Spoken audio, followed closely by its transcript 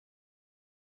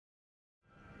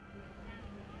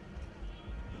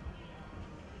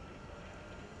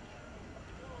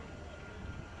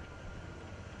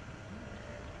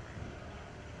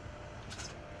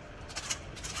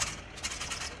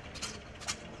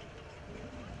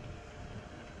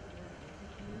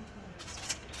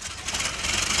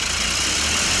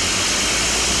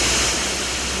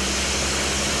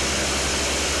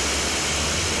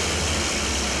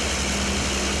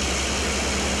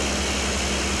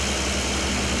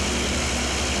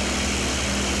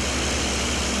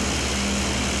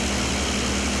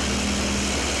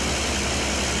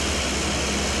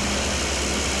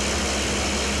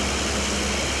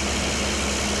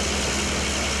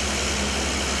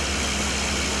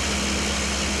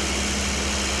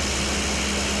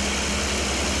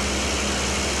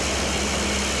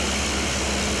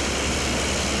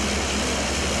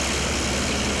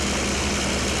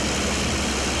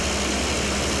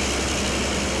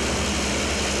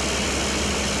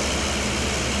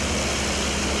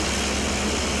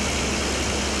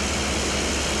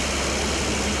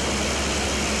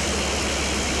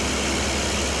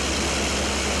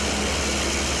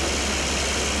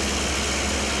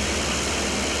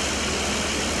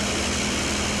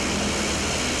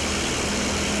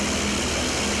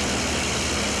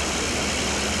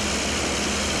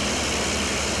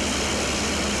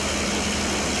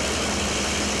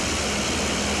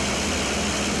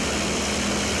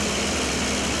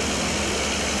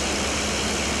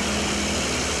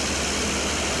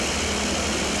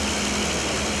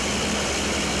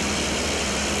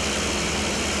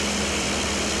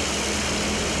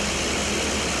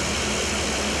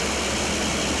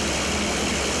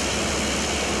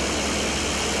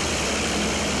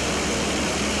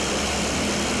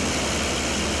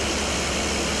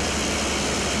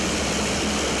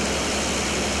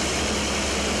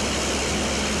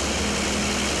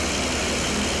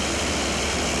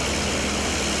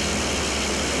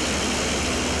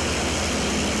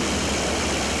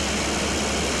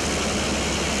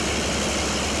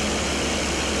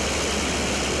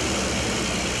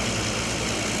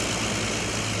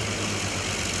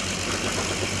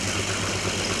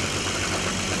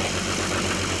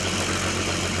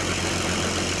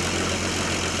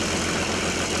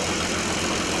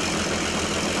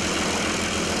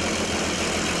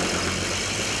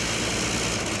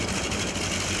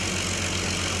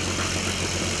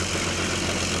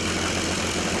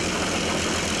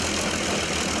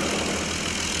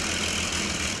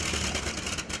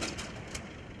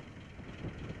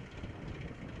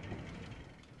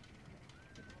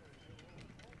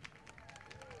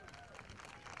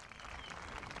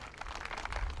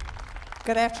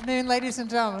Good afternoon, ladies and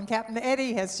gentlemen. Captain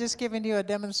Eddie has just given you a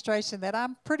demonstration that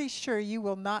I'm pretty sure you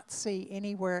will not see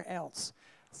anywhere else.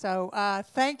 So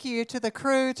thank you to the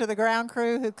crew, to the ground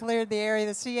crew who cleared the area,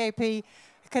 the CAP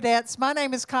cadets. My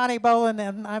name is Connie Boland,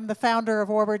 and I'm the founder of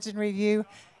Warbirds in Review.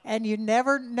 And you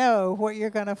never know what you're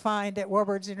going to find at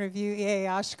Warbirds in Review, EAA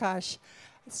Oshkosh.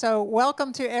 So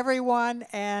welcome to everyone,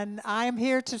 and I am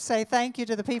here to say thank you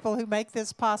to the people who make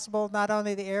this possible, not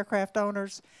only the aircraft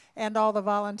owners and all the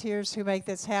volunteers who make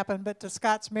this happen, but to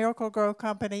Scott's Miracle-Gro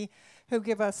Company, who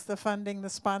give us the funding, the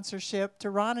sponsorship,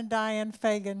 to Ron and Diane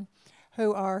Fagan,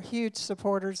 who are huge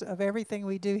supporters of everything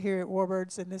we do here at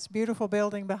Warbirds in this beautiful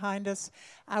building behind us.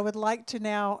 I would like to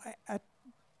now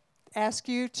ask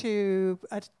you to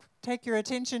take your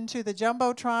attention to the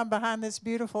Jumbotron behind this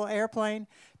beautiful airplane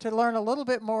to learn a little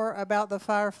bit more about the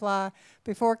Firefly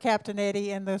before Captain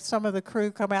Eddie and some of the crew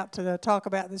come out to talk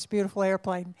about this beautiful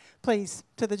airplane. Please,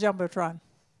 to the Jumbotron.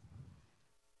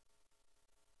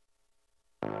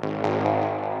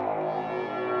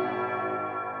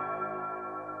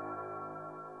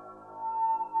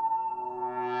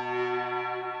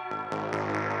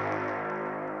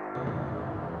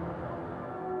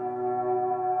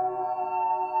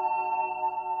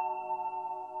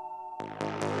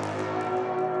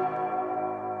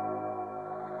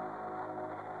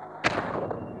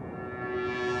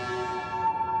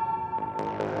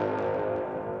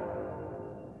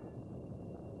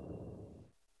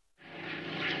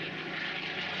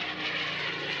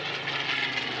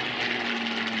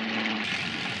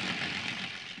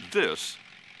 This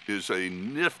is a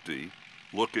nifty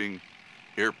looking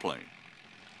airplane.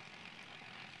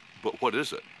 But what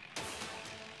is it?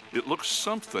 It looks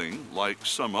something like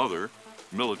some other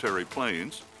military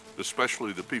planes,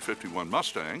 especially the P-51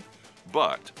 Mustang,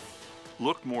 but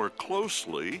look more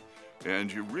closely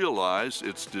and you realize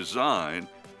its design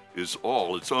is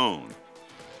all its own.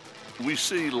 We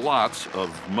see lots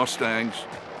of Mustangs,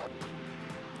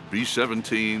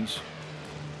 B-17s,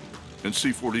 and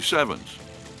C-47s.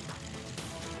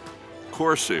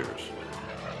 Corsairs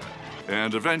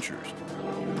and Adventures.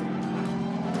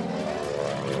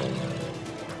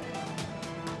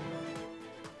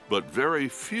 But very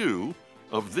few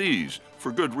of these,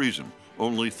 for good reason.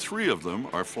 Only 3 of them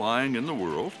are flying in the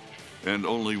world, and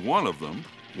only one of them,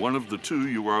 one of the 2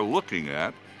 you are looking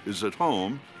at, is at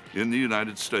home in the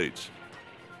United States.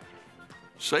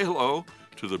 Say hello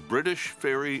to the British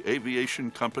Fairey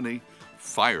Aviation Company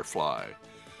Firefly.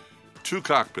 2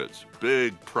 cockpits,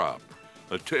 big prop,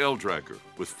 a tail dragger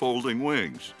with folding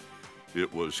wings.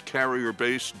 It was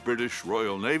carrier-based British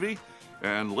Royal Navy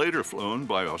and later flown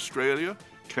by Australia,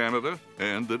 Canada,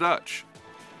 and the Dutch.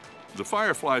 The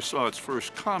Firefly saw its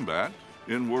first combat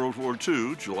in World War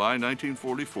II, July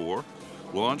 1944,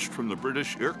 launched from the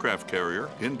British aircraft carrier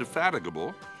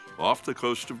Indefatigable off the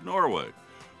coast of Norway,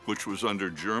 which was under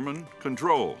German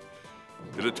control.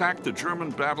 It attacked the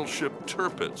German battleship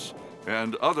Tirpitz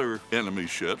and other enemy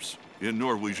ships in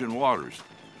Norwegian waters.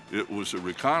 It was a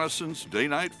reconnaissance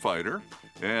day-night fighter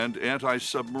and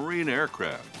anti-submarine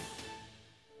aircraft.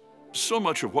 So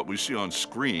much of what we see on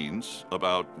screens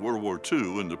about World War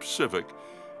II in the Pacific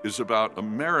is about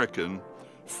American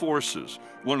forces.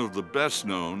 One of the best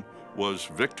known was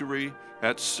Victory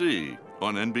at Sea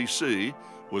on NBC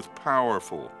with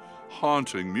powerful,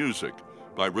 haunting music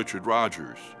by Richard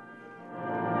Rodgers.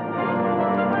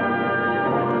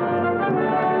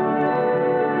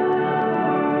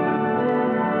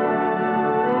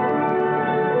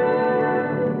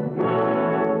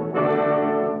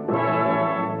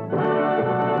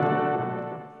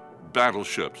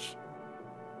 Battleships,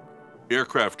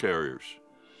 aircraft carriers,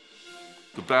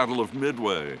 the Battle of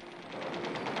Midway,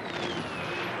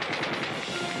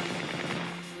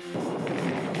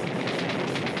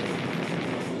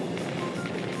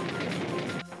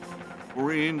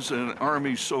 Marines and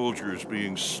Army soldiers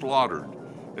being slaughtered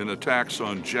in attacks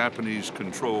on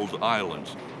Japanese-controlled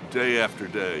islands day after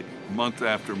day, month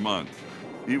after month,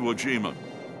 Iwo Jima,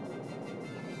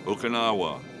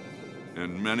 Okinawa,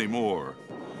 and many more.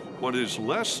 What is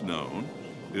less known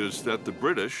is that the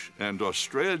British and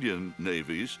Australian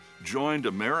navies joined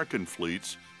American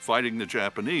fleets fighting the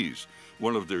Japanese.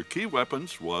 One of their key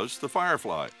weapons was the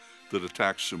Firefly that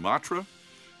attacked Sumatra,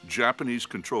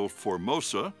 Japanese-controlled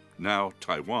Formosa, now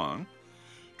Taiwan,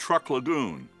 Truk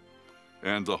Lagoon,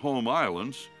 and the home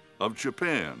islands of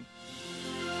Japan.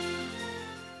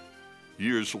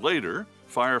 Years later,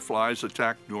 Fireflies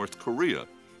attacked North Korea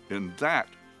in that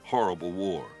horrible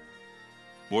war.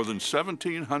 More than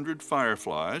 1,700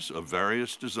 Fireflies of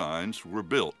various designs were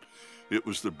built. It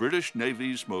was the British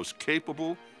Navy's most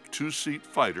capable 2-seat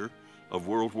fighter of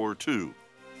World War II.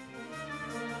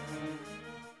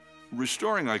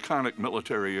 Restoring iconic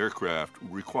military aircraft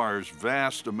requires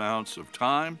vast amounts of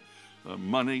time,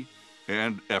 money,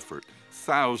 and effort.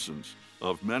 Thousands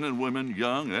of men and women,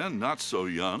 young and not so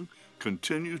young,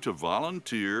 continue to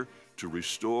volunteer to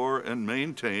restore and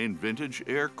maintain vintage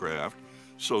aircraft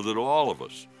so that all of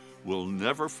us will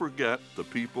never forget the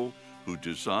people who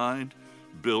designed,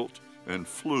 built, and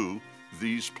flew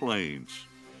these planes.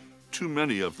 Too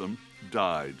many of them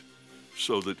died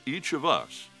so that each of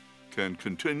us can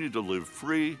continue to live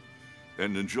free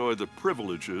and enjoy the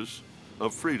privileges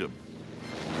of freedom.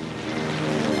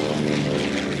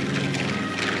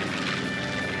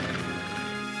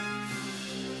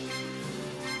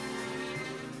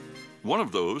 One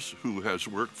of those who has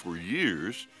worked for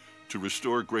years to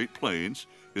restore great planes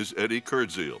is Eddie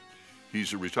Kurdziel.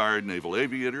 He's a retired naval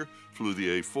aviator, flew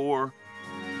the A-4,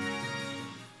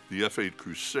 the F-8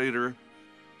 Crusader,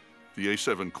 the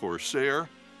A-7 Corsair,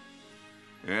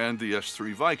 and the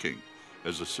S-3 Viking.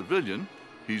 As a civilian,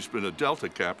 he's been a Delta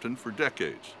captain for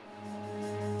decades.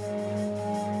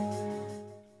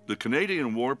 The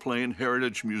Canadian Warplane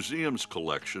Heritage Museum's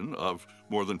collection of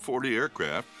more than 40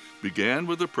 aircraft began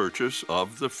with the purchase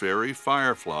of the Fairey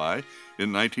Firefly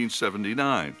in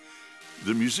 1979.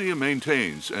 The museum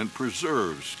maintains and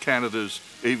preserves Canada's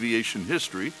aviation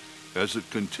history as it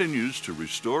continues to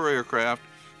restore aircraft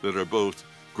that are both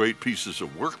great pieces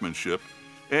of workmanship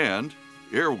and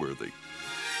airworthy.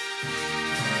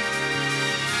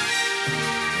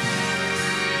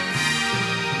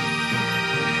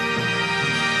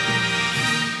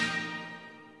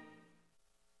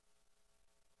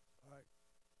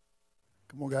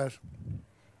 Come on, guys.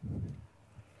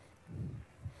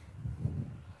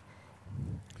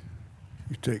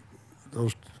 You take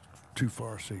those two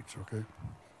far seats, okay?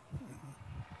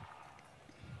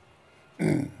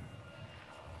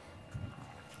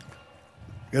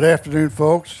 Good afternoon,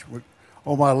 folks.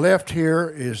 On my left here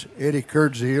is Eddie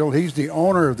Kurdziel. He's the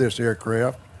owner of this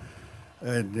aircraft,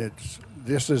 and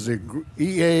this is the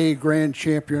EAA Grand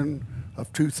Champion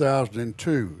of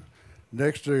 2002.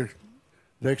 Next to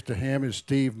him is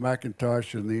Steve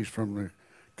McIntosh, and he's from the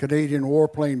Canadian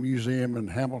Warplane Museum in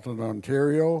Hamilton,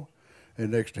 Ontario.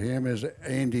 And next to him is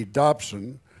Andy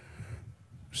Dobson.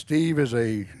 Steve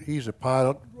he's a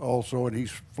pilot also, and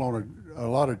he's flown a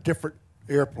lot of different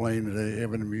airplanes that they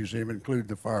have in the museum, including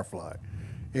the Firefly.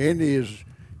 Andy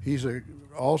he's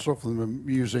also from the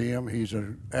museum. He's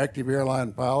an active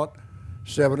airline pilot,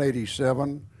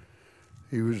 787.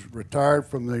 He was retired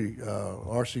from the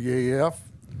RCAF.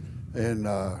 And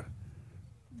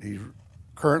he's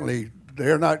currently,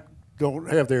 don't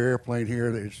have their airplane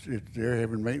here. They're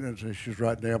having maintenance issues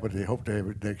right now, but they hope to have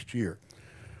it next year.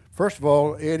 First of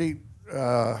all, Eddie,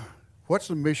 what's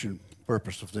the mission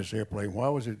purpose of this airplane? Why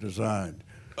was it designed?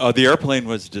 The airplane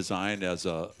was designed as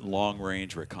a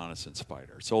long-range reconnaissance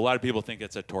fighter. So a lot of people think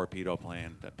it's a torpedo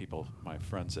plane. My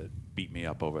friends that beat me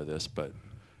up over this, but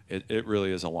it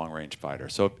really is a long-range fighter.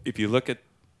 So if you look at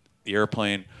the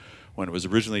airplane, when it was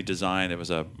originally designed, it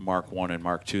was a Mark I and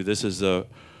Mark II. This is a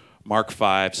Mark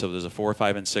V, so there's a 4,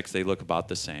 5, and 6. They look about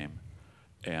the same.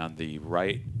 And the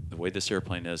way this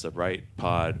airplane is, the right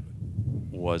pod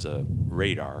was a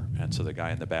radar, and so the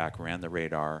guy in the back ran the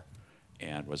radar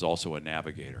and was also a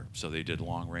navigator. So they did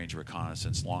long-range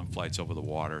reconnaissance, long flights over the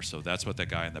water. So that's what the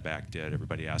guy in the back did.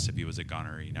 Everybody asked if he was a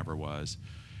gunner. He never was.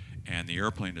 And the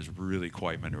airplane is really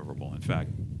quite maneuverable. In fact,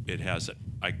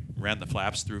 I ran the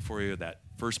flaps through for you. That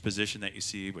first position that you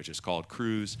see, which is called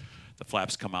cruise, the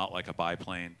flaps come out like a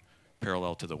biplane,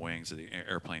 parallel to the wings. The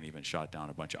airplane even shot down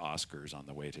a bunch of Oscars on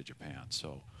the way to Japan.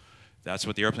 So that's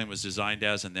what the airplane was designed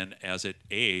as. And then as it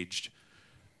aged,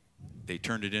 they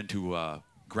turned it into a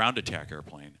ground attack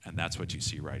airplane. And that's what you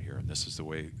see right here. And this is the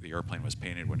way the airplane was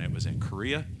painted when it was in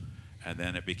Korea. And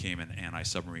then it became an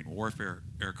anti-submarine warfare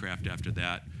aircraft after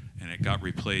that. And it got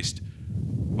replaced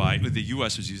by, the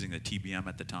U.S. was using the TBM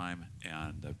at the time,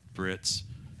 and the Brits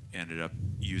ended up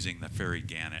using the Fairey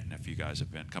Gannet. And if you guys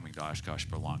have been coming to Oshkosh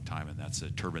for a long time, and that's a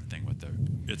turbine thing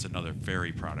it's another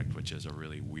Fairey product, which is a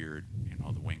really weird,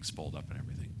 the wings fold up and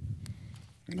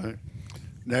everything.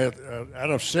 Now, out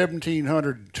of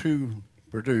 1,702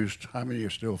 produced, how many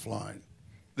are still flying?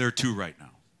 There are 2 right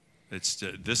now. It's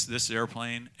this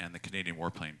airplane and the Canadian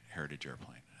Warplane Heritage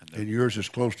airplane. And yours is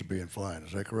close to being flying,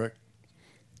 is that correct?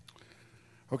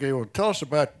 Okay, well, tell us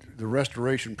about the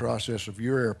restoration process of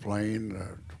your airplane,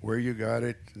 where you got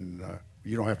it, and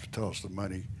you don't have to tell us the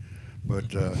money,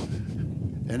 but,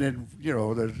 and then,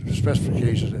 the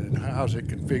specifications and how's it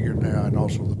configured now, and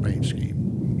also the paint scheme.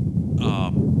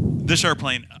 This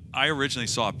airplane, I originally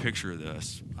saw a picture of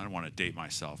this. I don't want to date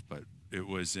myself, but It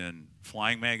was in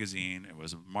Flying Magazine. It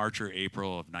was March or April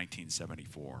of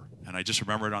 1974. And I just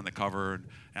remember it on the cover. And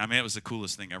I mean, it was the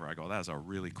coolest thing ever. I go, that is a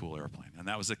really cool airplane. And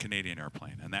that was a Canadian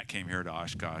airplane. And that came here to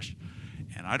Oshkosh.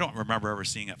 And I don't remember ever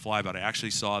seeing it fly, but I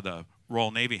actually saw the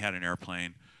Royal Navy had an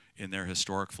airplane in their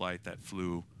historic flight that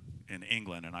flew in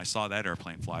England. And I saw that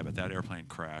airplane fly, but that airplane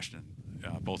crashed.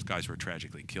 And both guys were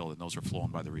tragically killed. And those were flown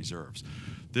by the reserves.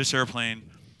 This airplane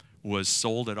was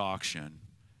sold at auction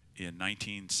in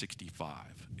 1965.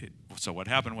 So what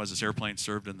happened was this airplane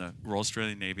served in the Royal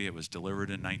Australian Navy. It was delivered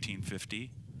in 1950.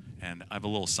 And I have a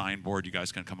little signboard. You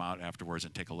guys can come out afterwards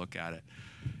and take a look at it.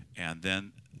 And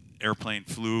then airplane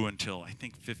flew until I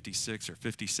think 56 or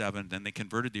 57. Then they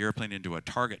converted the airplane into a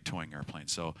target towing airplane.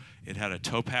 So it had a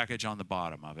tow package on the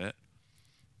bottom of it.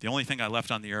 The only thing I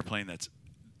left on the airplane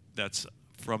that's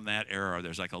from that era,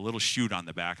 there's like a little chute on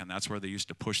the back, and that's where they used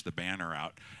to push the banner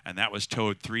out. And that was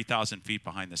towed 3,000 feet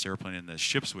behind this airplane, and the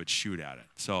ships would shoot at it.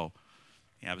 So,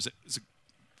 yeah,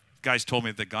 guys told me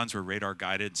that the guns were radar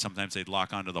guided. Sometimes they'd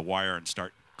lock onto the wire and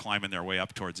start climbing their way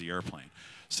up towards the airplane.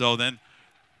 So then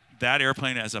that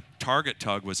airplane as a target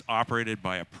tug was operated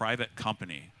by a private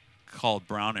company called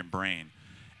Brown and Brain.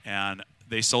 And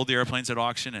they sold the airplanes at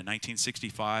auction in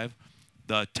 1965.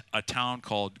 A town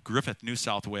called Griffith, New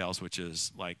South Wales, which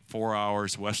is like 4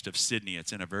 hours west of Sydney.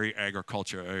 It's in a very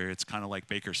agricultural area. It's kind of like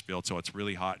Bakersfield, so it's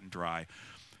really hot and dry.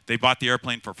 They bought the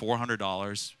airplane for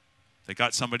 $400. They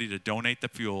got somebody to donate the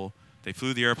fuel. They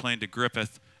flew the airplane to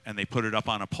Griffith, and they put it up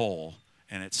on a pole,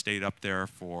 and it stayed up there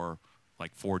for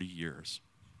like 40 years.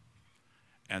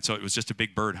 And so it was just a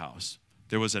big birdhouse.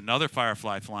 There was another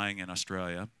Firefly flying in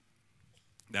Australia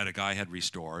that a guy had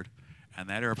restored, and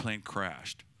that airplane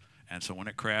crashed. And so when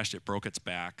it crashed, it broke its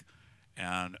back.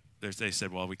 And they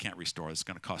said, well, we can't restore it. It's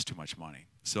going to cost too much money.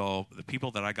 So the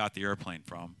people that I got the airplane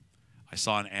from, I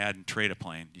saw an ad in Trade a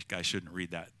Plane. You guys shouldn't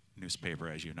read that newspaper,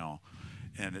 as you know.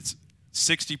 And it's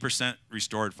 60%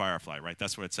 restored Firefly, right?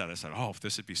 That's what it said. I said, oh,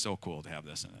 this would be so cool to have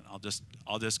this. And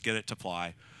I'll just get it to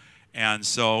fly. And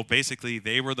so basically,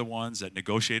 they were the ones that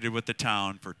negotiated with the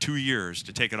town for 2 years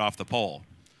to take it off the pole.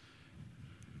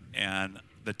 And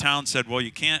the town said, well,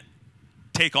 you can't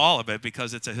take all of it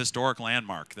because it's a historic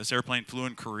landmark. This airplane flew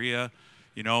in Korea,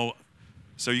 you know,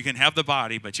 so you can have the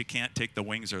body, but you can't take the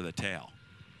wings or the tail.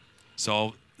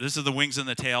 So this is the wings and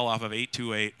the tail off of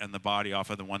 828 and the body off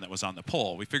of the one that was on the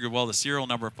pole. We figured, well, the serial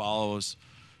number follows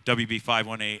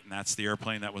WB518, and that's the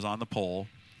airplane that was on the pole.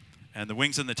 And the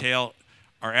wings and the tail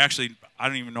are actually, I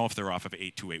don't even know if they're off of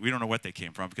 828. We don't know what they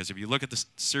came from, because if you look at the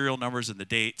serial numbers and the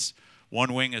dates,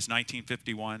 one wing is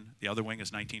 1951, the other wing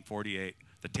is 1948.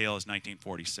 The tail is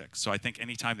 1946. So I think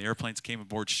anytime the airplanes came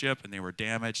aboard ship and they were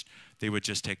damaged, they would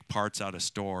just take parts out of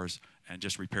stores and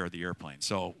just repair the airplane.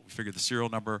 So we figured the serial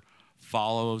number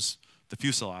follows the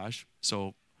fuselage.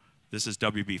 So this is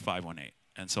WB518.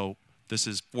 And so this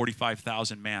is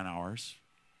 45,000 man-hours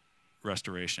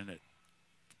restoration.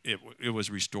 It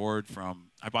was restored from,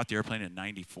 I bought the airplane in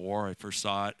 94. I first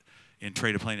saw it in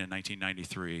Trade a Plane in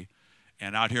 1993.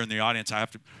 And out here in the audience, I have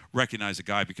to recognize a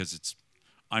guy because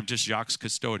I'm just Jacques'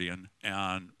 custodian,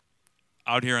 and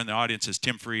out here in the audience is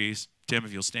Tim Fries. Tim,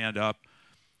 if you'll stand up.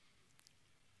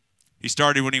 He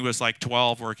started when he was like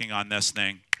 12 working on this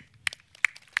thing.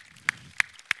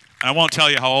 I won't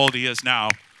tell you how old he is now,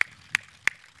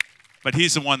 but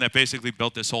he's the one that basically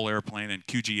built this whole airplane in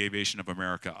QG Aviation of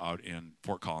America out in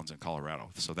Fort Collins in Colorado.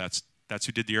 So that's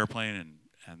who did the airplane,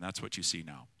 and that's what you see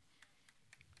now.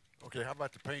 Okay, how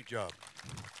about the paint job?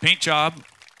 Paint job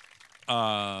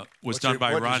was done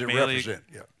by Ron Maley.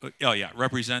 Yeah. Oh, yeah, it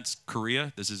represents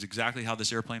Korea. This is exactly how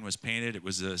this airplane was painted. It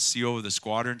was the CO of the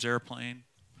squadron's airplane.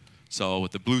 So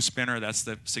with the blue spinner, that's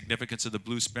the significance of the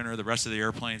blue spinner. The rest of the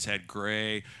airplanes had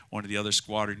gray. One of the other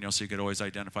squadron, you know, so you could always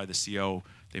identify the CO.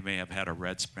 They may have had a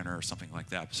red spinner or something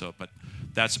like that. So, but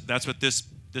that's what this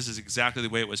is exactly the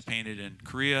way it was painted in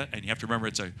Korea. And you have to remember,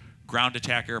 it's a ground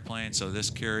attack airplane. So this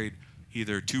carried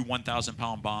either 2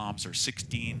 1,000-pound bombs or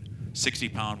 16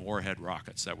 60-pound warhead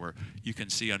rockets that you can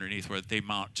see underneath, where they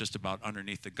mount just about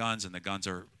underneath the guns, and the guns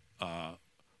are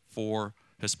 4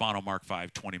 Hispano Mark V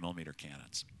 20-millimeter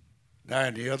cannons. Now,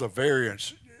 in the other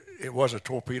variants, it was a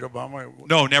torpedo bomber?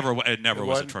 No, it never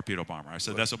was a torpedo bomber. I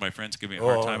said that's what my friends give me a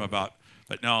hard time about.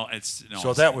 But no,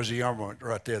 So that was the armament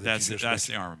right there. That's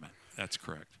the armament. That's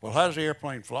correct. Well, how does the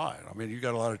airplane fly? I mean, you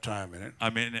got a lot of time in it. I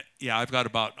mean, yeah, I've got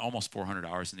about almost 400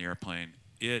 hours in the airplane.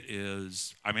 It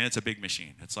is, I mean, it's a big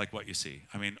machine. It's like what you see.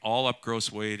 I mean, all up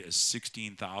gross weight is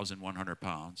 16,100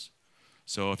 pounds.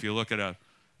 So if you look at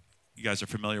you guys are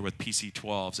familiar with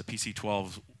PC-12s. A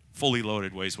PC-12 fully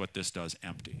loaded weighs what this does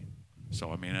empty.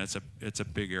 So I mean, it's a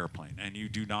big airplane, and you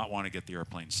do not want to get the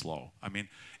airplane slow. I mean,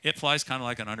 it flies kind of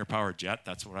like an underpowered jet.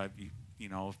 That's what you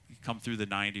know, you come through the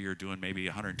 90, you're doing maybe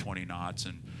 120 knots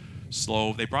and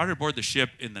slow. They brought it aboard the ship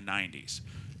in the 90s,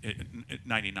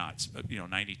 90 knots, you know,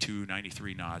 92,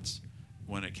 93 knots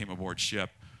when it came aboard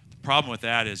ship. The problem with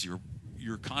that is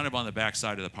you're kind of on the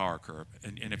backside of the power curve,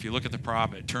 and if you look at the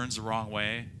prop, it turns the wrong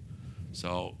way.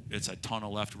 So it's a ton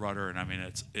of left rudder, and I mean,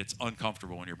 it's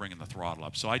uncomfortable when you're bringing the throttle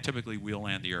up. So I typically wheel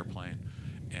land the airplane,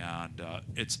 and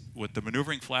it's with the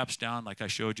maneuvering flaps down, like I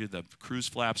showed you, the cruise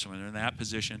flaps, when they're in that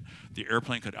position, the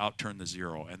airplane could outturn the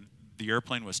zero. And the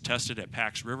airplane was tested at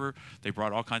Pax River. They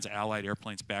brought all kinds of Allied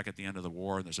airplanes back at the end of the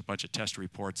war, and there's a bunch of test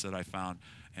reports that I found,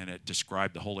 and it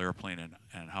described the whole airplane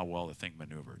and how well the thing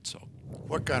maneuvered. So,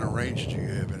 what kind of range do you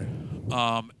have in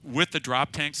it? With the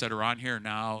drop tanks that are on here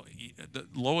now, the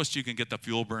lowest you can get the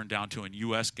fuel burn down to in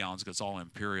U.S. gallons, because it's all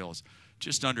Imperial, is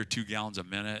just under 2 gallons a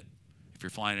minute. If you're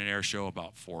flying an air show,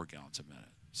 about 4 gallons a minute.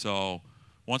 So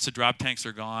once the drop tanks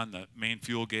are gone, the main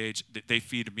fuel gauge, they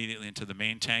feed immediately into the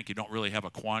main tank. You don't really have a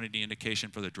quantity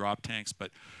indication for the drop tanks,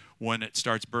 but when it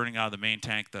starts burning out of the main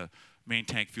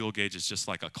tank fuel gauge is just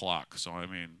like a clock. So, I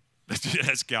mean, it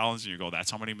has gallons, and you go,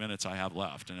 that's how many minutes I have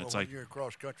left. And it's when like, you're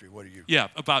across country, what do you? Yeah,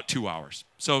 about 2 hours.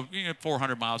 So, you know,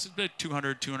 400 miles,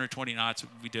 200, 220 knots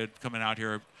we did coming out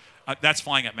here. That's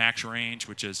flying at max range,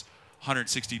 which is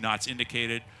 160 knots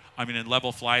indicated. I mean, in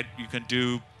level flight, you can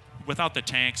do, without the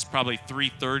tanks, probably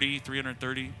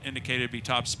 330 indicated to be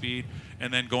top speed.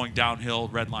 And then going downhill,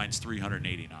 red line's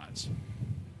 380 knots.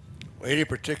 Any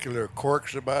particular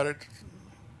quirks about it?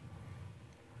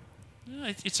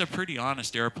 It's a pretty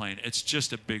honest airplane. It's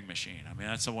just a big machine. I mean,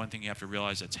 that's the one thing you have to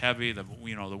realize. It's heavy. The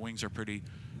wings are pretty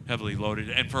heavily loaded.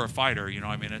 And for a fighter, you know,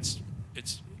 I mean, it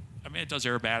does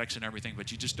aerobatics and everything,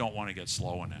 but you just don't want to get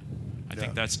slow in it. I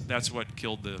think that's what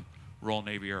killed the Royal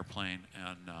Navy airplane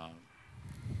and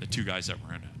the 2 guys that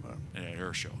were in it at an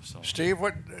air show. So, Steve,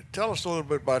 tell us a little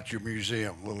bit about your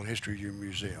museum, a little history of your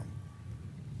museum.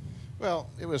 Well,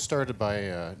 it was started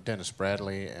by Dennis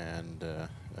Bradley and a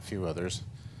few others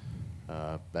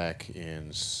back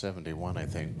in '71, I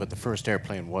think. But the first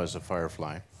airplane was a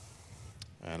Firefly,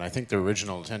 and I think the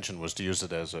original intention was to use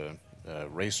it as a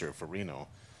racer for Reno,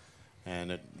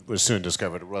 and it was soon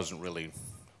discovered it wasn't really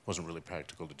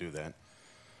practical to do that.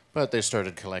 But they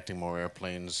started collecting more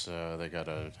airplanes. They got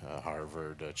a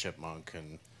Harvard, a Chipmunk,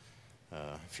 and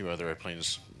a few other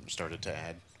airplanes started to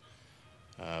add.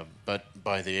 But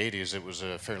by the 80s, it was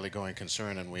a fairly going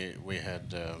concern, and we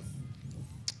had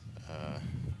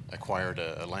acquired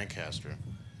a Lancaster,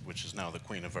 which is now the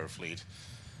queen of our fleet.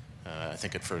 I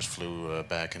think it first flew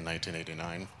back in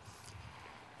 1989,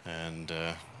 and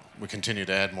we continue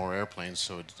to add more airplanes,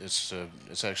 so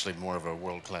it's actually more of a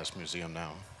world-class museum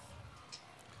now.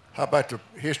 How about the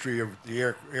history of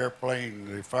the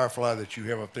airplane, the Firefly that you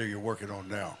have up there you're working on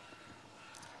now?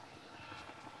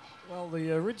 Well,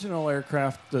 the original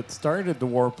aircraft that started the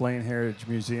Warplane Heritage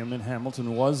Museum in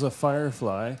Hamilton was a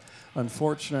Firefly.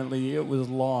 Unfortunately, it was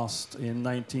lost in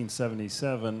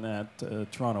 1977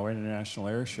 at Toronto International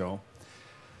Air Show.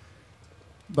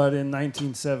 But in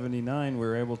 1979, we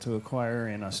were able to acquire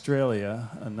in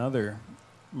Australia another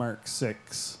Mark VI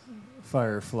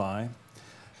Firefly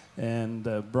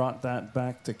and brought that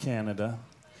back to Canada.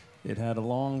 It had a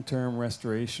long-term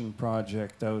restoration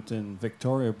project out in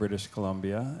Victoria, British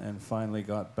Columbia, and finally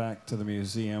got back to the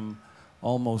museum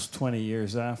almost 20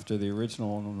 years after the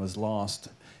original one was lost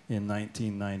in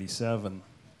 1997.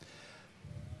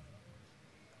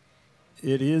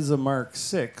 It is a Mark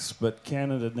VI, but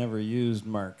Canada never used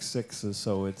Mark VIs,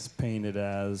 so it's painted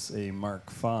as a Mark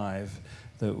V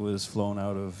that was flown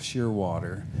out of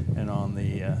Shearwater and on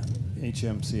the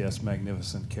HMCS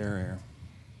Magnificent Carrier.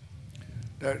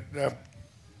 Now,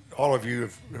 all of you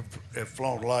have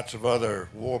flown lots of other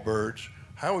Warbirds.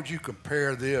 How would you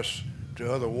compare this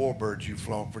to other Warbirds you've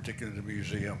flown, particularly in the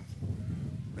museum,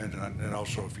 and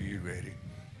also for you, Eddie?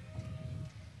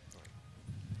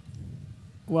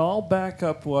 Well, I'll back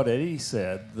up what Eddie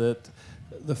said, that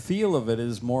the feel of it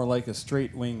is more like a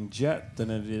straight-wing jet than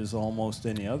it is almost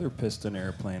any other piston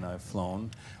airplane I've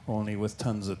flown, only with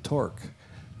tons of torque.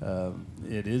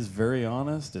 It is very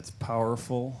honest, it's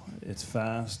powerful, it's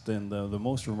fast, and the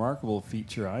most remarkable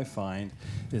feature I find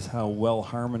is how well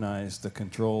harmonized the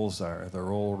controls are. The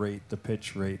roll rate, the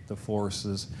pitch rate, the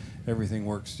forces, everything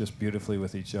works just beautifully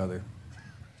with each other.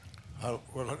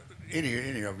 Well,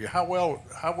 any of you, how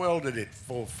well did it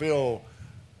fulfill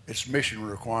its mission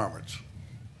requirements?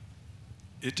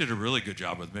 It did a really good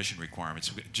job with mission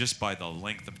requirements just by the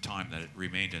length of time that it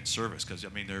remained in service. Because, I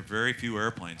mean, there are very few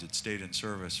airplanes that stayed in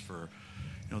service for,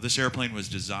 You know, this airplane was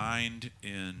designed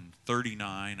in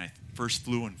 '39. I first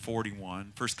flew in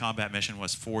 '41. First combat mission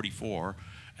was '44,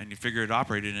 and you figure it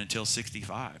operated until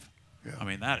 '65. Yeah. I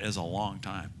mean, that is a long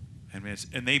time. I mean,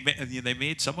 and they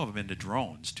made some of them into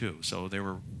drones too. So they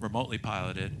were remotely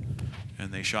piloted,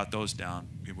 and they shot those down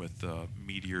with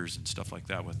meteors and stuff like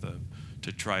that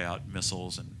to try out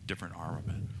missiles and different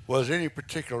armament. Was there any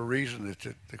particular reason that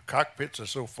the cockpits are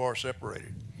so far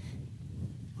separated?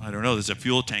 I don't know. There's a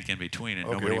fuel tank in between, and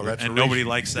Okay, nobody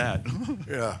likes that.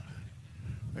 Yeah,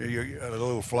 you got a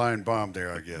little flying bomb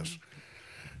there, I guess.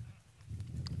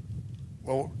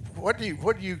 Well, what do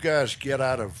you guys get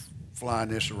out of flying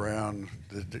this around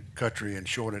the country and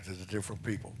showing it to the different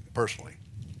people personally?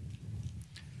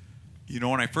 You know,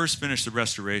 when I first finished the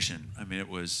restoration, I mean, it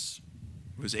was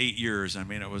 8 years. I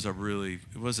mean, it was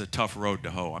a tough road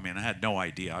to hoe. I mean, I had no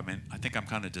idea. I mean, I think I'm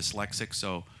kind of dyslexic,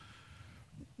 so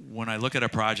when I look at a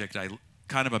project, I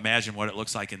kind of imagine what it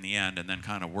looks like in the end, and then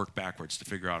kind of work backwards to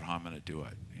figure out how I'm going to do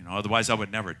it. You know, otherwise I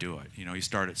would never do it. You know, you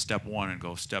start at step 1 and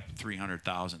go step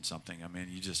 300,000 something. I mean,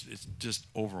 it's just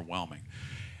overwhelming.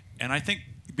 And I think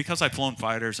because I've flown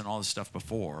fighters and all this stuff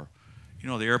before, you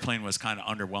know, the airplane was kind of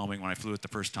underwhelming when I flew it the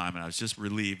first time, and I was just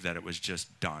relieved that it was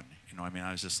just done. You know, I mean,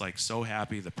 I was just like so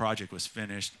happy the project was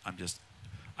finished.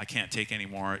 I can't take any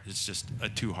more. It's just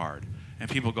too hard. And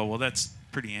people go, well, that's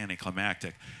pretty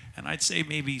anticlimactic. And I'd say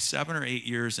maybe 7 or 8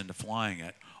 years into flying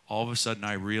it, all of a sudden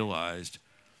I realized,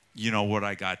 you know, what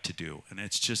I got to do. And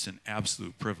it's just an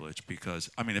absolute privilege because,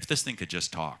 I mean, if this thing could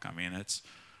just talk, I mean, it's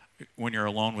when you're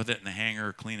alone with it in the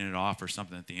hangar, cleaning it off or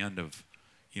something at the end of,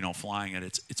 you know, flying it,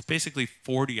 it's basically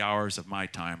 40 hours of my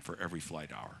time for every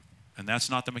flight hour. And that's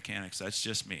not the mechanics, that's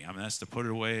just me. I mean, that's to put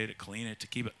it away, to clean it, to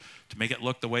keep it, to make it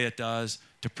look the way it does,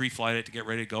 to pre-flight it, to get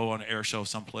ready to go on an air show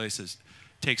some places.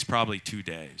 Takes probably 2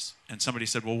 days. And somebody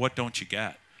said, well, what don't you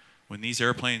get? When these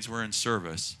airplanes were in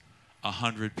service,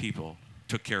 100 people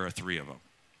took care of 3 of them.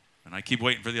 And I keep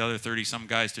waiting for the other 30-some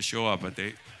guys to show up, but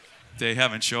they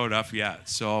haven't showed up yet.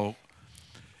 So,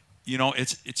 you know,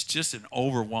 it's just an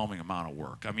overwhelming amount of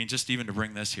work. I mean, just even to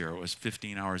bring this here, it was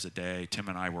 15 hours a day. Tim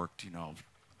and I worked, you know,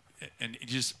 and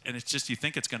it's just you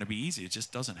think it's going to be easy. It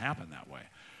just doesn't happen that way.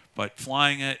 But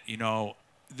flying it, you know,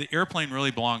 the airplane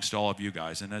really belongs to all of you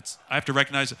guys, and I have to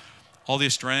recognize all the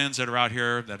Australians that are out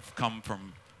here that have come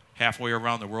from halfway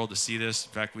around the world to see this.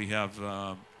 In fact, we have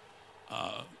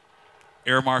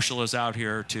Air Marshal is out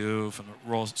here too from the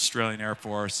Royal Australian Air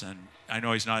Force, and I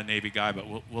know he's not a Navy guy, but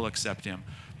we'll accept him.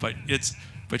 But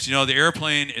you know, the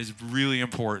airplane is really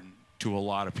important to a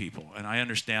lot of people, and I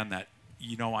understand that.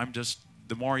 You know,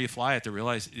 the more you fly it, to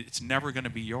realize it's never going to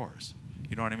be yours.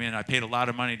 You know what I mean? I paid a lot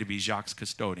of money to be Jacques'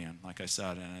 custodian, like I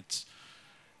said, and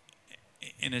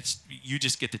it's you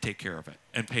just get to take care of it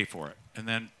and pay for it, and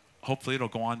then hopefully it'll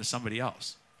go on to somebody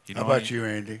else. You know How about you,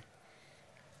 Andy?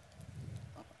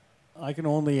 I can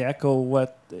only echo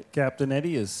what Captain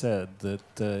Eddie has said,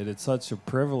 that it's such a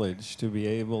privilege to be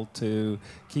able to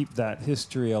keep that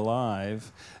history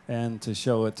alive and to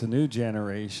show it to new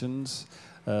generations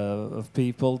of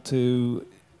people to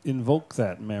invoke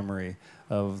that memory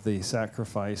of the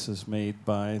sacrifices made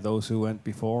by those who went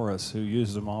before us, who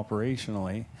used them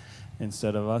operationally,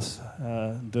 instead of us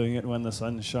doing it when the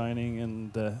sun's shining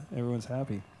and everyone's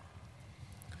happy.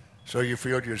 So you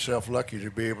feel yourself lucky to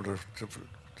be able to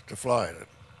fly it?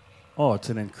 Oh, it's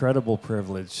an incredible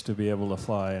privilege to be able to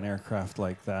fly an aircraft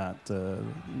like that,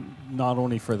 not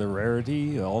only for the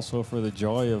rarity, also for the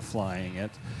joy of flying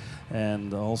it,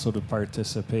 and also to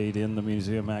participate in the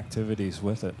museum activities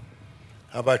with it.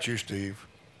 How about you, Steve?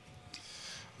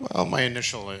 Well, my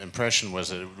initial impression was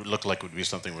that it looked like it would be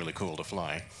something really cool to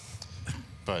fly.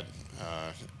 But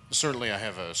certainly I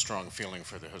have a strong feeling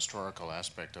for the historical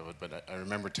aspect of it, but I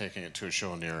remember taking it to a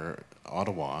show near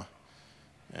Ottawa,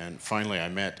 and finally I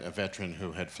met a veteran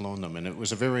who had flown them, and it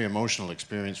was a very emotional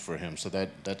experience for him, so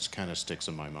that's kind of sticks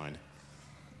in my mind.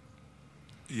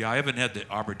 Yeah, I haven't had the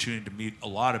opportunity to meet a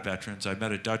lot of veterans. I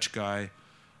met a Dutch guy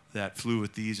that flew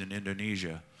with these in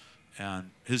Indonesia, and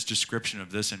his description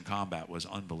of this in combat was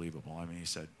unbelievable. I mean, he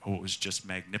said, oh, it was just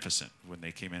magnificent when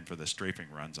they came in for the strafing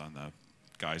runs on the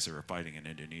guys that were fighting in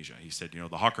Indonesia. He said, you know,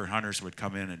 the Hawker hunters would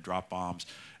come in and drop bombs,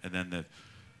 and then the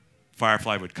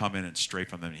Firefly would come in and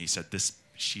strafe them. And he said,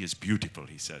 she is beautiful,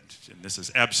 he said, and this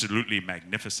is absolutely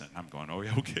magnificent. I'm going, oh,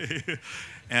 yeah, okay.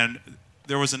 And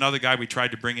there was another guy, we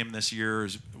tried to bring him this year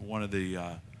as one of the,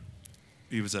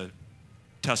 he was a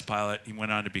test pilot. He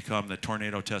went on to become the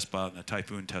Tornado test pilot and the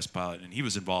Typhoon test pilot, and he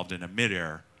was involved in a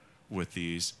midair with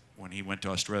these when he went to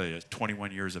Australia at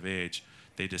 21 years of age,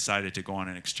 they decided to go on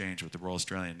an exchange with the Royal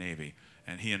Australian Navy.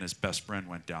 And he and his best friend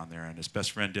went down there, and his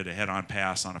best friend did a head-on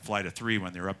pass on a flight of 3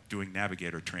 when they were up doing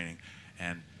navigator training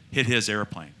and hit his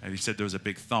airplane. And he said there was a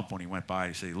big thump when he went by.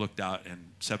 He said he looked out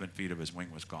and 7 feet of his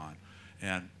wing was gone.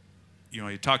 And you know,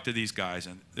 you talk to these guys,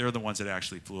 and they're the ones that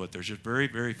actually flew it. There's just very,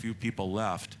 very few people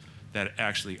left that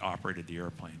actually operated the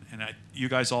airplane. And you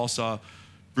guys all saw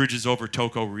Bridges over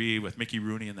Toko-Ri with Mickey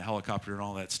Rooney and the helicopter and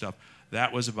all that stuff.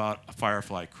 That was about a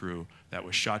Firefly crew that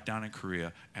was shot down in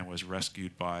Korea and was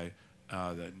rescued by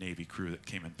the Navy crew that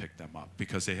came and picked them up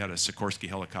because they had a Sikorsky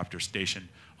helicopter stationed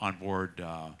on board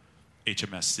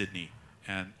HMS Sydney.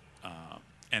 And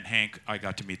Hank, I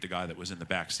got to meet the guy that was in the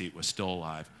back seat, was still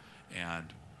alive. And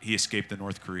he escaped the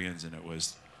North Koreans, and it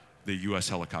was the U.S.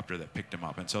 helicopter that picked him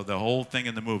up. And so the whole thing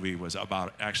in the movie was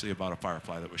actually about a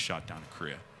Firefly that was shot down in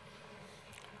Korea.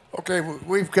 Okay,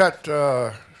 we've got,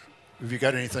 have you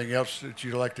got anything else that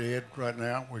you'd like to add right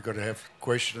now? We're going to have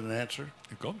question and answer.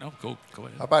 Go ahead.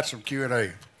 How about some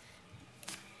Q&A?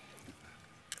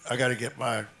 I got to get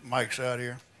my mics out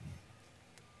here.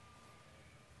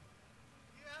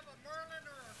 You have a Merlin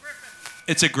or a Griffin?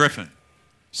 It's a Griffin.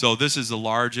 So this is the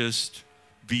largest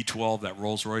V12 that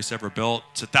Rolls-Royce ever built.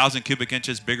 It's 1,000 cubic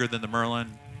inches bigger than the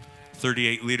Merlin,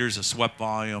 38 liters of swept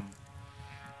volume.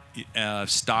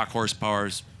 Stock horsepower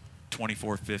is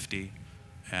 2450.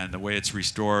 And the way it's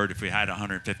restored, if we had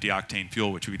 150 octane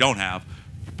fuel, which we don't have,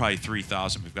 probably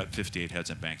 3,000. We've got 58 heads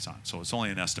and banks on. So it's only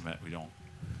an estimate. We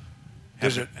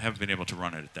haven't been able to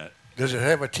run it at that. Does it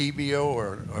have a TBO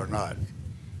or not?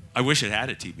 I wish it had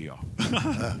a TBO.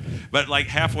 But like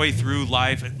halfway through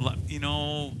life, you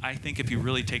know, I think if you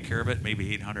really take care of it,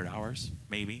 maybe 800 hours,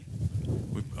 maybe.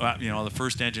 You know, the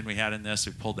first engine we had in this,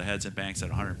 we pulled the heads and banks at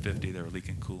 150. They were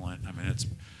leaking coolant. I mean,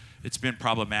 it's been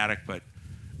problematic, but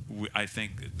I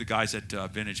think the guys at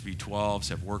Vintage V12s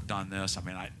have worked on this. I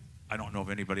mean, I don't know of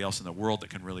anybody else in the world that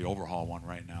can really overhaul one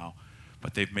right now,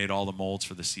 but they've made all the molds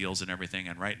for the seals and everything.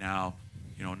 And right now,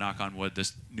 you know, knock on wood,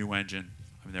 this new engine,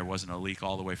 I mean, there wasn't a leak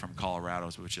all the way from Colorado,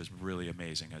 which is really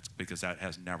amazing. It's because that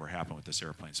has never happened with this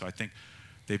airplane. So I think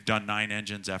they've done 9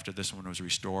 engines after this one was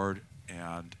restored,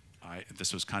 and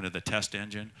this was kind of the test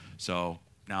engine. So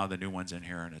now the new one's in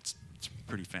here, and it's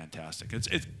pretty fantastic.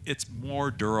 It's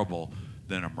more durable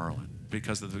than a Merlin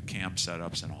because of the cam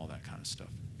setups and all that kind of stuff.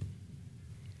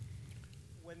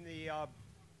 When the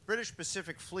British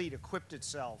Pacific Fleet equipped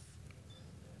itself,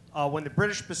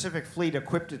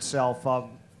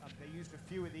 they used a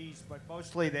few of these, but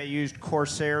mostly they used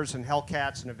Corsairs and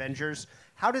Hellcats and Avengers.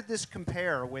 How did this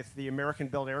compare with the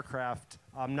American-built aircraft,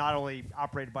 not only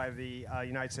operated by the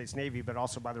United States Navy, but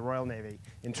also by the Royal Navy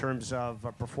in terms of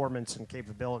performance and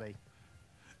capability?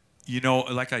 You know,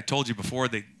 like I told you before,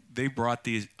 they brought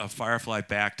a Firefly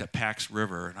back to Pax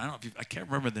River, and I can't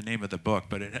remember the name of the book,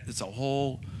 but it's a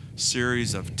whole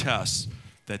series of tests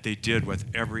that they did with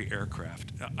every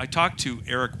aircraft. I talked to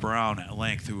Eric Brown at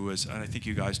length, who was, and I think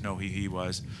you guys know who he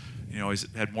was. You know, he's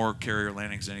had more carrier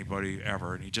landings than anybody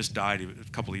ever, and he just died a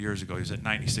couple of years ago. He was at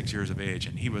 96 years of age,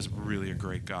 and he was really a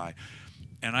great guy.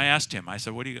 And I asked him, I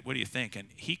said, what do you think? And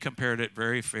he compared it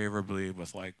very favorably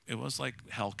with it was like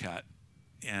Hellcat.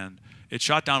 And it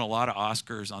shot down a lot of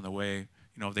Oscars on the way. You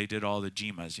know, they did all the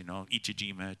Jimas, you know,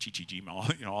 Ichijima,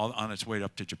 Chichijima, you know, all on its way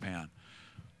up to Japan.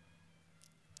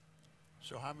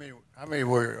 So how many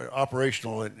were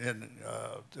operational in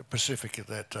the Pacific at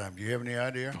that time? Do you have any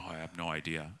idea? Oh, I have no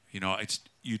idea. You know,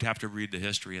 you'd have to read the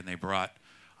history, and I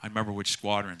remember which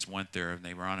squadrons went there, and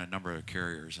they were on a number of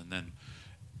carriers. And then,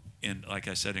 like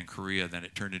I said, in Korea, then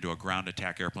it turned into a ground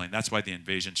attack airplane. That's why the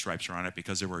invasion stripes are on it,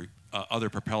 because there were other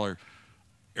propeller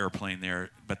airplane there,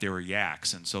 but they were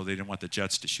Yaks, and so they didn't want the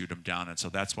jets to shoot them down. And so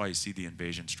that's why you see the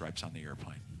invasion stripes on the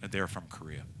airplane. And they're from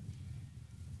Korea.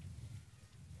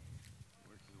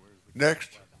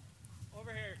 Next.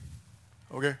 Over here.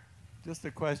 Okay. Just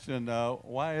a question.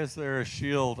 Why is there a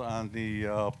shield on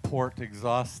the port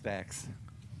exhaust stacks?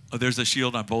 Oh, there's a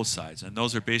shield on both sides, and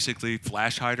those are basically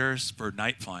flash hiders for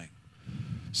night flying.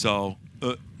 So,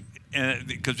 and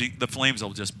because the flames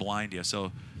will just blind you,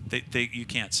 so you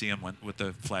can't see them with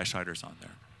the flash hiders on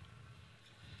there.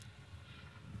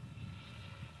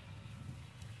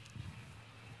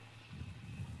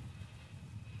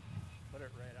 Put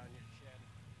it right on your chin.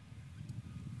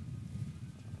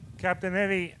 Captain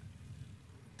Eddie,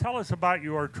 tell us about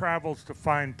your travels to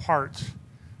find parts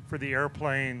for the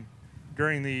airplane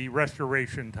during the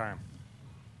restoration time.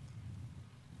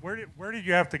 Where did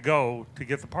you have to go to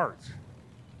get the parts?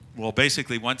 Well,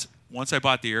 basically, once I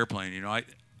bought the airplane, you know,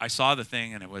 I saw the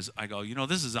thing, and I go, you know,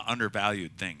 this is an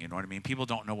undervalued thing. You know what I mean? People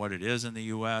don't know what it is in the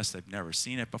U.S. They've never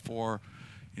seen it before.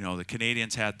 You know, the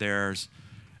Canadians had theirs,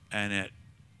 and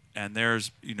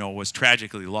theirs, you know, was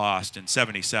tragically lost in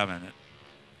 '77.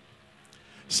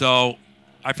 So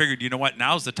I figured, you know what,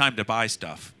 now's the time to buy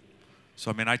stuff. So,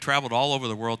 I mean, I traveled all over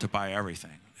the world to buy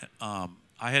everything. I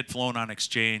had flown on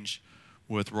exchange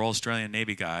with Royal Australian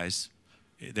Navy guys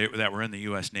that were in the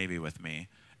U.S. Navy with me.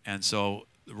 And so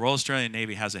the Royal Australian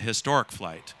Navy has a historic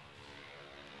flight.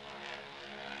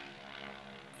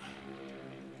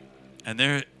 And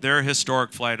their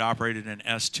historic flight operated an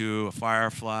S-2, a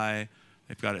Firefly.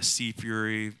 They've got a Sea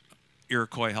Fury,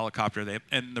 Iroquois helicopter.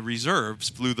 And the reserves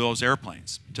flew those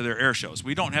airplanes to their air shows.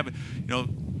 We don't have, you know,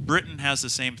 Britain has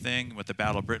the same thing with the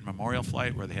Battle of Britain Memorial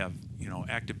Flight, where they have, you know,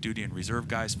 active duty and reserve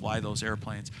guys fly those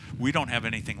airplanes. We don't have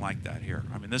anything like that here.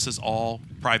 I mean, this is all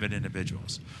private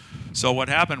individuals. So what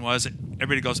happened was,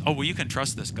 everybody goes, oh, well, you can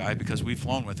trust this guy because we've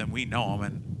flown with him, we know him,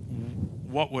 and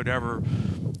what would ever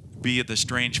be the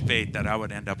strange fate that I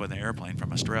would end up with an airplane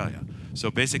from Australia.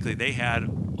 So basically, they had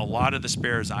a lot of the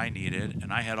spares I needed,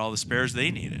 and I had all the spares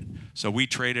they needed. So we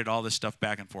traded all this stuff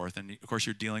back and forth, and of course,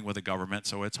 you're dealing with the government,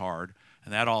 so it's hard.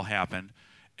 And that all happened.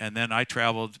 And then I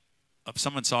traveled.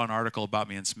 Someone saw an article about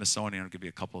me in Smithsonian. I'll give you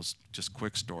a couple of just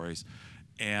quick stories.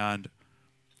 And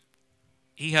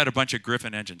he had a bunch of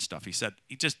Griffin engine stuff. He said,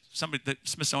 the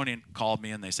Smithsonian called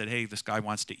me and they said, hey, this guy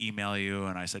wants to email you.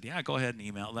 And I said, yeah, go ahead and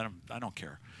email. Let him, I don't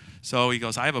care. So he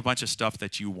goes, I have a bunch of stuff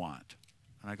that you want.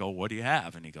 And I go, what do you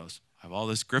have? And he goes, I have all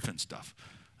this Griffin stuff.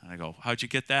 And I go, how'd you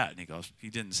get that? And he goes,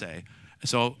 he didn't say.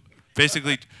 So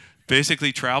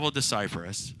basically traveled to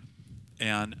Cyprus.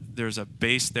 And there's a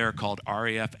base there called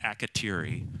RAF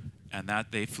Akrotiri, and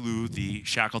that they flew the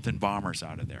Shackleton bombers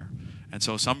out of there. And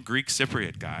so some Greek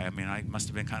Cypriot guy, I mean, I must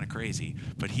have been kind of crazy,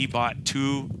 but he bought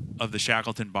 2 of the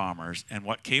Shackleton bombers, and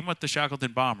what came with the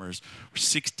Shackleton bombers were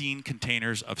 16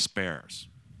 containers of spares.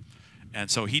 And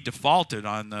so he defaulted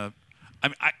on the, I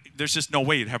mean, there's just no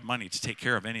way you'd have money to take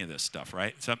care of any of this stuff,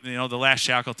 right? So, you know, the last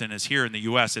Shackleton is here in the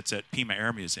U.S. It's at Pima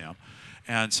Air Museum.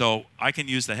 And so I can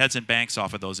use the heads and banks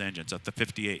off of those engines, of the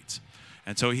 58s.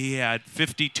 And so he had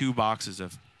 52 boxes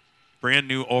of brand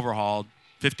new overhauled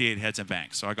 58 heads and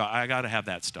banks. So I got to have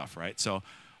that stuff, right? So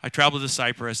I traveled to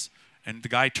Cyprus, and the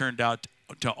guy turned out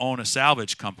to own a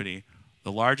salvage company,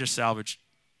 the largest salvage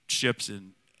ships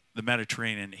in the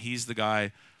Mediterranean. He's the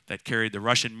guy that carried the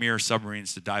Russian Mir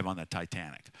submarines to dive on the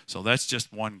Titanic. So that's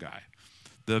just one guy.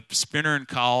 The spinner and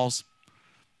cowls,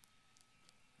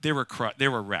 they were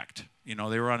wrecked. You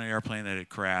know, they were on an airplane that had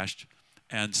crashed.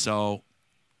 And so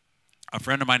a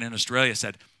friend of mine in Australia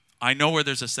said, I know where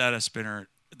there's a set of spinner,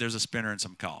 there's a spinner and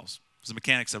some cowls. So the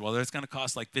mechanic said, well, it's going to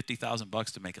cost like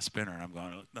 $50,000 to make a spinner. And I'm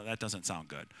going, no, that doesn't sound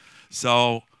good.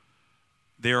 So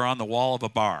they were on the wall of a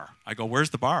bar. I go, where's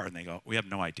the bar? And they go, we have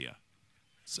no idea.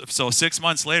 So 6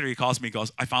 months later, he calls me, he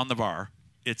goes, I found the bar.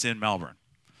 It's in Melbourne.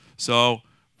 So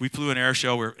we flew an air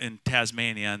show. We're in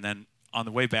Tasmania, and then on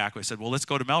the way back, we said, well, let's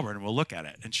go to Melbourne and we'll look at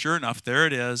it. And sure enough, there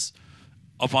it is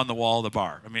up on the wall of the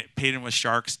bar. I mean, painted with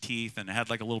shark's teeth, and it had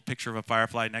like a little picture of a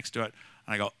firefly next to it.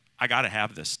 And I go, I got to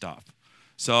have this stuff.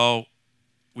 So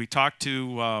we talked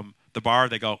to the bar.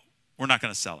 They go, we're not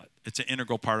going to sell it. It's an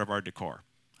integral part of our decor.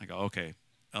 I go, okay.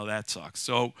 Oh, that sucks.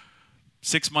 So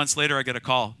 6 months later, I get a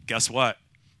call. Guess what?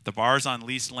 The bar's on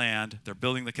leased land. They're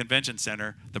building the convention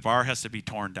center. The bar has to be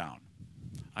torn down.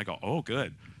 I go, oh,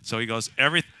 good. So he goes,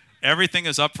 everything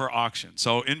is up for auction.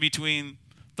 So in between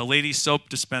the ladies' soap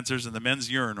dispensers and the men's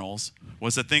urinals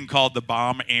was a thing called the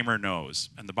bomb aimer nose.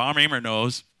 And the bomb aimer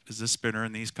nose is this spinner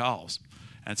and these cowls.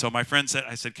 And so my friend said,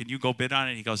 I said, can you go bid on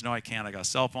it? He goes, no, I can't. I got a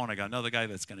cell phone. I got another guy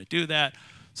that's going to do that.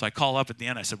 So I call up at the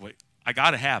end. I said, wait, I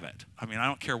got to have it. I mean, I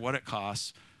don't care what it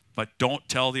costs, but don't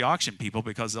tell the auction people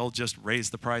because they'll just raise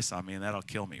the price on me and that'll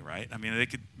kill me, right? I mean, they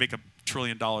could make $1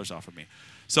 trillion off of me.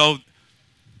 So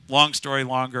long story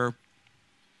longer,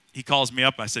 he calls me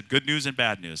up. I said, good news and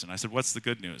bad news. And I said, what's the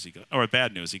good news? He goes, or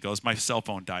bad news? He goes, my cell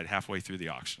phone died halfway through the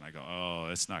auction. I go, oh,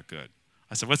 that's not good.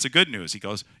 I said, what's the good news? He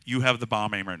goes, you have the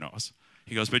bomb aimer nose.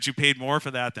 He goes, but you paid more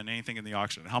for that than anything in the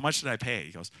auction. How much did I pay?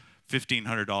 He goes,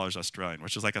 $1,500 Australian,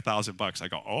 which is like $1,000. I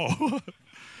go, oh.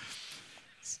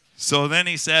 So then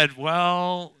he said,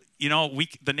 well, you know,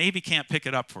 the Navy can't pick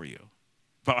it up for you,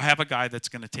 but I have a guy that's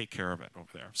going to take care of it over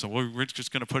there. So we're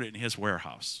just going to put it in his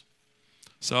warehouse.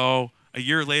 So a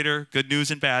year later, good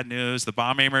news and bad news. The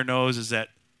bomb aimer nose is at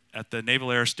the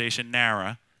Naval Air Station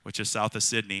Nara, which is south of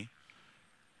Sydney,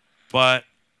 but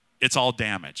it's all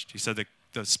damaged. He said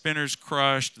the spinner's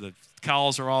crushed, the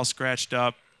cowls are all scratched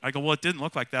up. I go, well, it didn't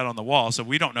look like that on the wall, so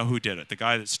we don't know who did it. The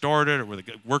guy that stored it, or were the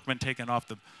workmen taken off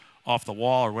the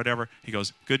wall or whatever. He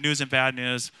goes, good news and bad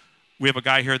news. We have a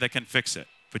guy here that can fix it,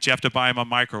 but you have to buy him a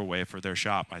microwave for their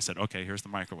shop. I said, okay, here's the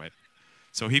microwave.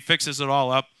 So he fixes it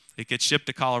all up. It gets shipped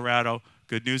to Colorado.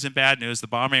 Good news and bad news. The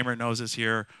bomb aimer nose is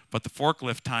here, but the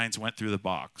forklift tines went through the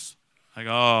box. I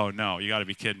go, oh, no, you got to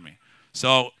be kidding me.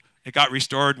 So it got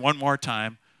restored one more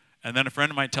time. And then a friend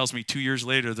of mine tells me 2 years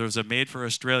later there was a Made for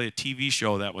Australia TV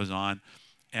show that was on,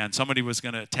 and somebody was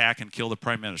going to attack and kill the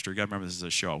Prime Minister. You got to remember this is a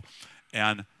show.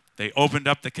 And they opened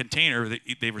up the container.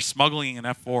 They were smuggling an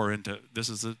F-4 into, this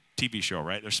is a TV show,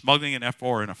 right? They're smuggling an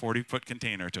F-4 in a 40-foot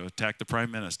container to attack the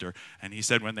Prime Minister. And he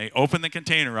said when they opened the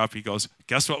container up, he goes,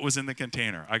 guess what was in the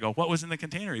container? I go, what was in the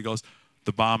container? He goes,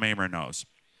 the bomb aimer nose.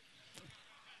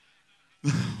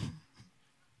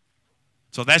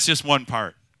 So that's just one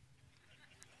part.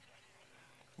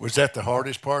 Was that the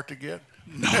hardest part to get?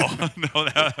 No,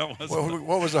 that wasn't.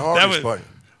 What was the hardest part?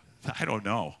 I don't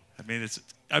know. I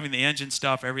mean, the engine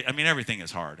stuff. Everything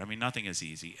is hard. I mean, nothing is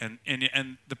easy.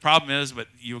 And the problem is, but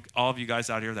all of you guys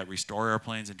out here that restore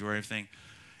airplanes and do everything,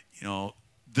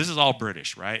 this is all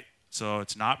British, right? So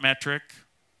it's not metric,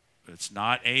 it's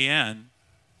not AN,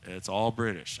 it's all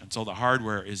British. And so the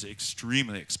hardware is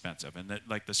extremely expensive. And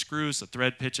like the screws, the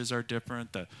thread pitches are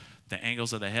different. The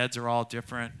angles of the heads are all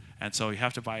different. And so you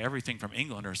have to buy everything from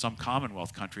England or some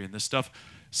Commonwealth country. And this stuff,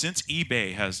 since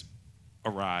eBay has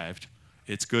arrived,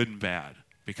 it's good and bad.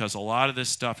 Because a lot of this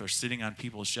stuff are sitting on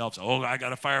people's shelves. Oh, I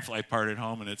got a Firefly part at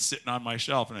home, and it's sitting on my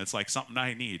shelf, and it's like something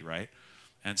I need, right?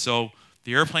 And so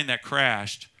the airplane that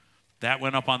crashed, that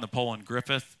went up on the pole in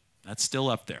Griffith. That's still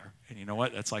up there. And you know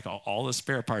what? That's like all the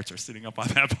spare parts are sitting up on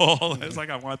that pole. It's like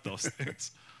I want those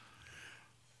things.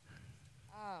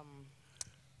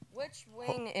 Which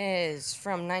wing is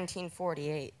from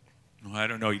 1948? Well, I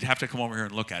don't know. You'd have to come over here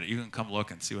and look at it. You can come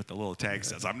look and see what the little tag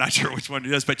says. I'm not sure which one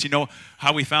it is. But you know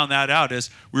how we found that out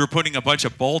is we were putting a bunch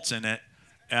of bolts in it,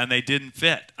 and they didn't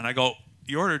fit. And I go,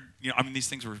 you ordered, these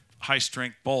things were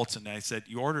high-strength bolts. And I said,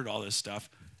 you ordered all this stuff.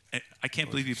 And I can't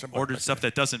believe you ordered stuff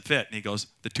that doesn't fit. And he goes,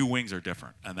 the two wings are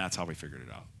different. And that's how we figured it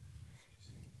out.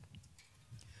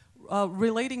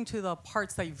 Relating to the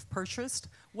parts that you've purchased,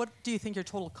 what do you think your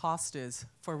total cost is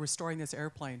for restoring this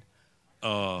airplane?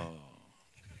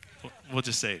 We'll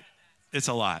just say it's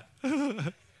a lot.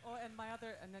 And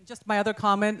then just my other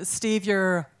comment, Steve,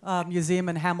 your museum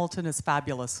in Hamilton is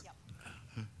fabulous.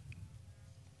 Yep.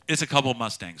 It's a couple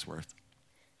Mustangs worth.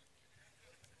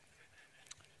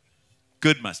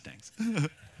 Good Mustangs.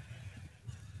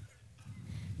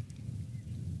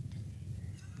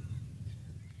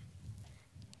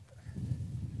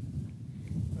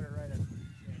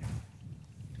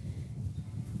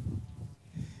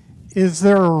 Is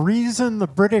there a reason the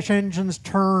British engines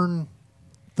turn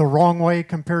the wrong way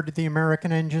compared to the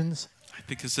American engines? I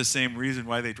think it's the same reason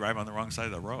why they drive on the wrong side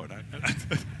of the road.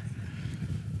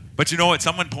 But you know what?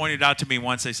 Someone pointed out to me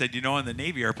once. They said, in the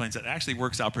Navy airplanes, it actually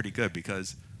works out pretty good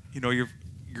because, you're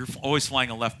always flying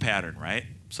a left pattern, right?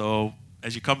 So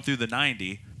as you come through the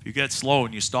 90, if you get slow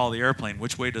and you stall the airplane,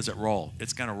 which way does it roll?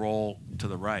 It's going to roll to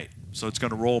the right. So it's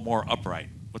going to roll more upright.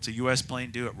 What's a U.S.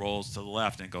 plane do? It rolls to the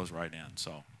left and it goes right in.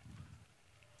 So.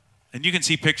 And you can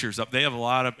see pictures up. They have a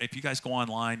lot of, if you guys go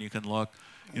online, you can look,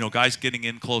 guys getting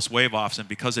in close wave-offs, and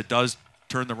because it does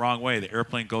turn the wrong way, the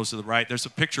airplane goes to the right. There's a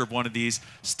picture of one of these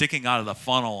sticking out of the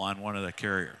funnel on one of the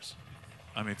carriers.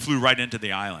 It flew right into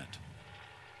the island.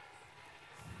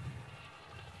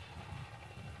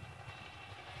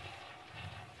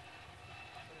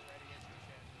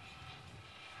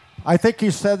 I think you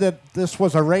said that this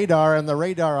was a radar, and the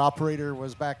radar operator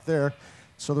was back there.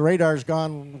 So the radar's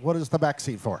gone. What is the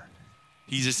backseat for?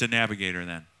 He's just a navigator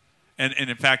then. And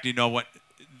in fact, you know what?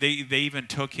 They even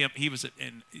took him. He was a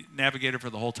navigator for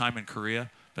the whole time in Korea,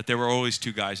 but there were always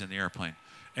two guys in the airplane.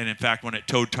 And in fact, when it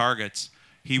towed targets,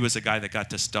 he was the guy that got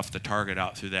to stuff the target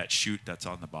out through that chute that's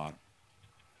on the bottom.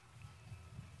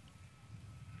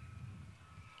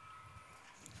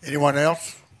 Anyone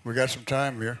else? We got some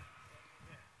time here.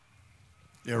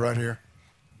 Yeah, right here.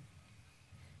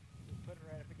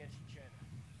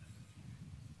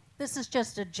 This is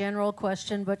just a general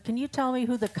question, but can you tell me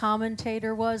who the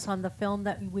commentator was on the film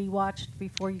that we watched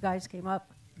before you guys came up?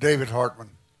 David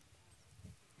Hartman.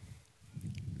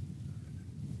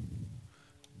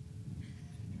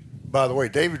 By the way,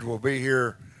 David will be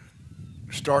here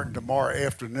starting tomorrow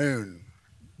afternoon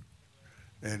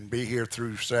and be here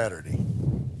through Saturday.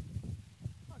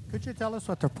 Could you tell us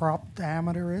what the prop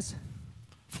diameter is?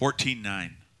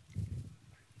 14.9.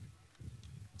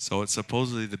 So it's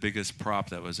supposedly the biggest prop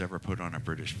that was ever put on a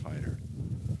British fighter.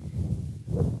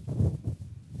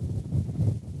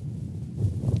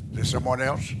 Is there someone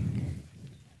else?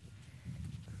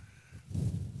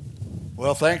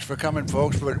 Well, thanks for coming,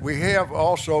 folks. But we have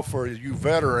also, for you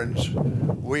veterans,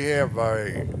 we have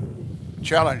a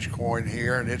challenge coin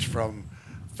here, and it's from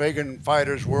Fagan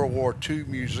Fighters World War II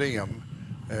Museum,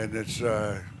 and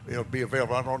it'll be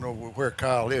available. I don't know where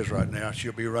Kyle is right now.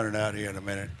 She'll be running out here in a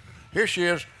minute. Here she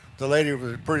is,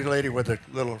 the pretty lady with the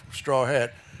little straw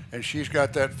hat, and she's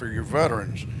got that for your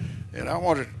veterans. And I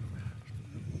want to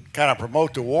kind of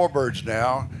promote the Warbirds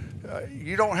now.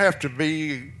 You don't have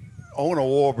to own a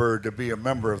Warbird to be a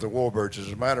member of the Warbirds.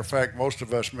 As a matter of fact, most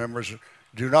of us members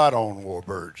do not own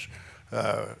Warbirds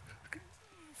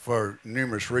for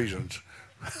numerous reasons.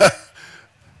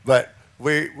 But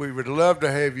we would love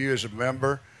to have you as a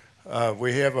member.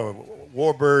 We have a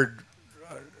Warbird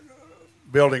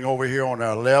building over here on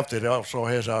our left. It also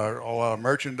has all our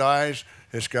merchandise.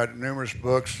 It's got numerous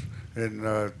books,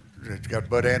 and it's got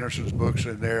Bud Anderson's books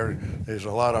in there. There's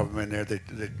a lot of them in there that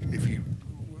if you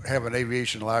have an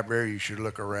aviation library, you should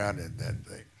look around in that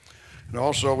thing. And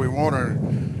also, we want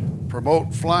to promote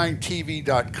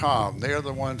flyingtv.com. They're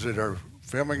the ones that are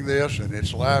filming this, and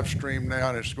it's live streamed now,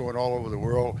 and it's going all over the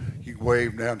world. You can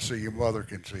wave now and see your mother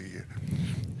can see you.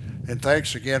 And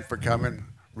thanks again for coming.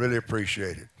 Really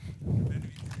appreciate it.